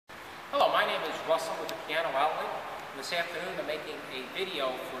my name is Russell with the Piano Outlet. This afternoon I'm making a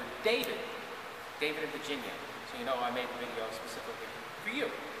video for David in Virginia. So you know I made a video specifically for you.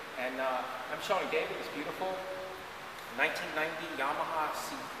 And I'm showing David this beautiful 1990 Yamaha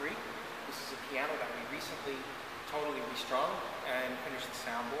C3. This is a piano that we recently totally restrung and finished the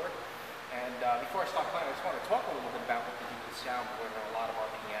soundboard. And before I start playing, I just want to talk a little bit about what we do with the soundboard on a lot of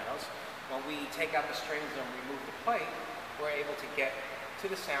our pianos. When we take out the strings and remove the plate, we're able to get to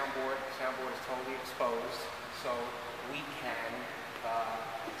the soundboard. The soundboard is totally exposed, so we can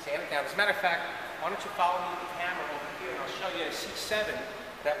sand it down. As a matter of fact, why don't you follow me with the camera over here, and I'll show you a C7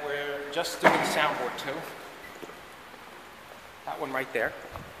 that we're just doing the soundboard to. That one right there.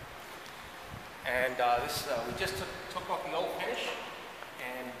 And we just took off the old finish.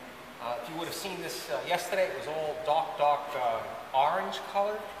 And if you would have seen this yesterday, it was all dark orange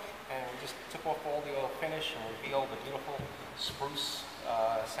color. And we just took off all the old finish and revealed the beautiful spruce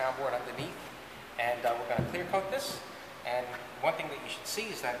soundboard underneath. And we're going to clear coat this. And one thing that you should see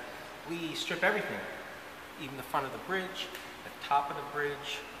is that we strip everything, even the front of the bridge, the top of the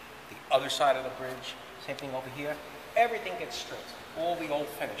bridge, the other side of the bridge, same thing over here. Everything gets stripped, all the old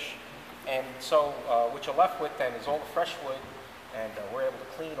finish. And so what you're left with then is all the fresh wood, and we're able to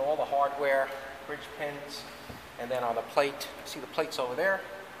clean all the hardware, bridge pins, and then on the plate, see the plates over there?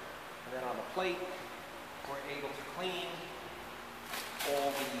 And then on the plate, we're able to clean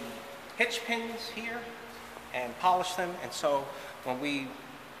all the hitch pins here and polish them. And so when we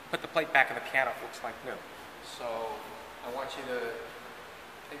put the plate back in the piano, it looks like new. So I want you to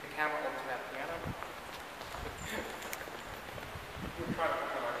take the camera over to that piano. We're trying to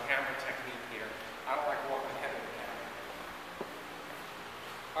put on our camera technique here. I don't like walking ahead of the camera.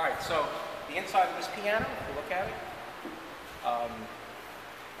 All right, so the inside of this piano, if you look at it,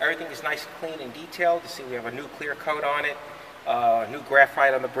 everything is nice and clean and detailed. You see we have a new clear coat on it, new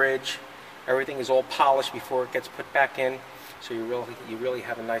graphite on the bridge. Everything is all polished before it gets put back in, so you really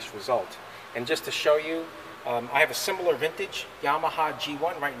have a nice result. And just to show you, I have a similar vintage Yamaha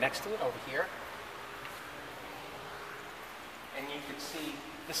G1 right next to it over here. And you can see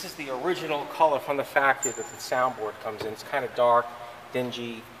this is the original color from the factory that the soundboard comes in. It's kind of dark,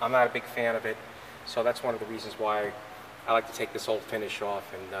 dingy. I'm not a big fan of it, so that's one of the reasons why I like to take this old finish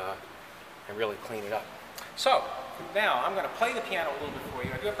off and really clean it up. So now I'm going to play the piano a little bit for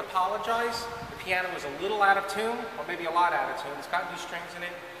you. I do have to apologize. The piano was a little out of tune, or maybe a lot out of tune. It's got new strings in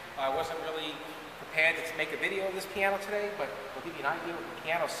it. I wasn't really prepared to make a video of this piano today, but I'll give you an idea what the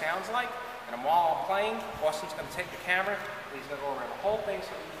piano sounds like. And while I'm playing, Austin's going to take the camera. He's going to go around the whole thing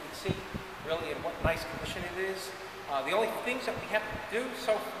so you can see really in what nice condition it is. The only things that we have to do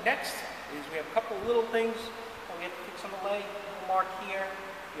next is we have a couple of little things. We have to fix on the leg, a mark here.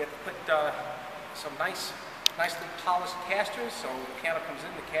 We have to put some nicely polished casters, so the piano comes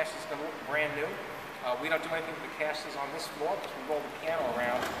in, the casters is going to look brand new. We don't do anything with the casters on this floor because we roll the piano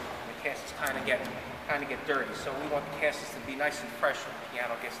around and the casters kind of get dirty. So we want the casters to be nice and fresh when the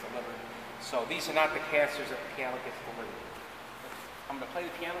piano gets delivered. So these are not the casters that the piano gets delivered. I'm going to play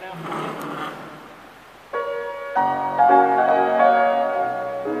the piano now.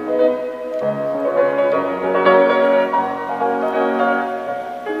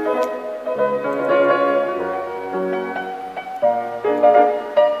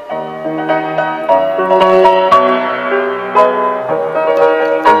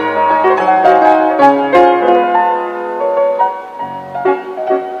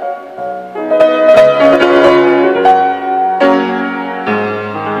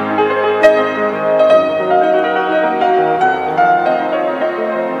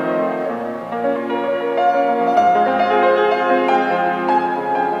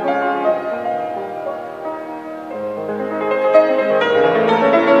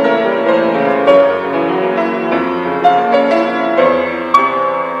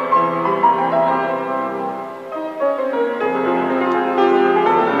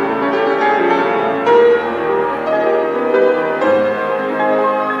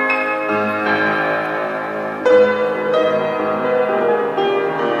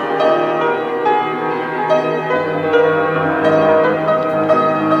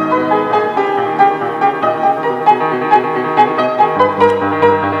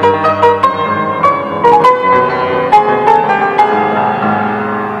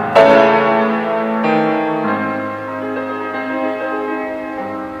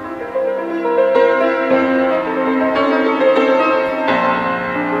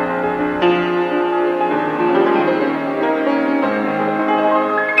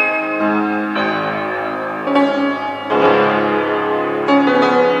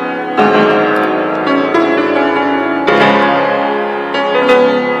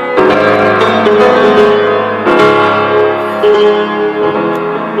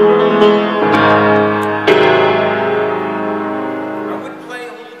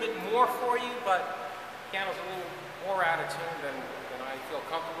 feel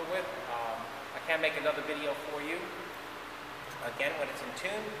comfortable with. I can make another video for you, again, when it's in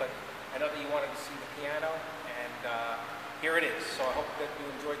tune, but I know that you wanted to see the piano, and here it is. So I hope that you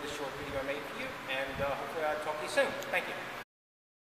enjoyed this short video I made for you, and hopefully I'll talk to you soon. Thank you.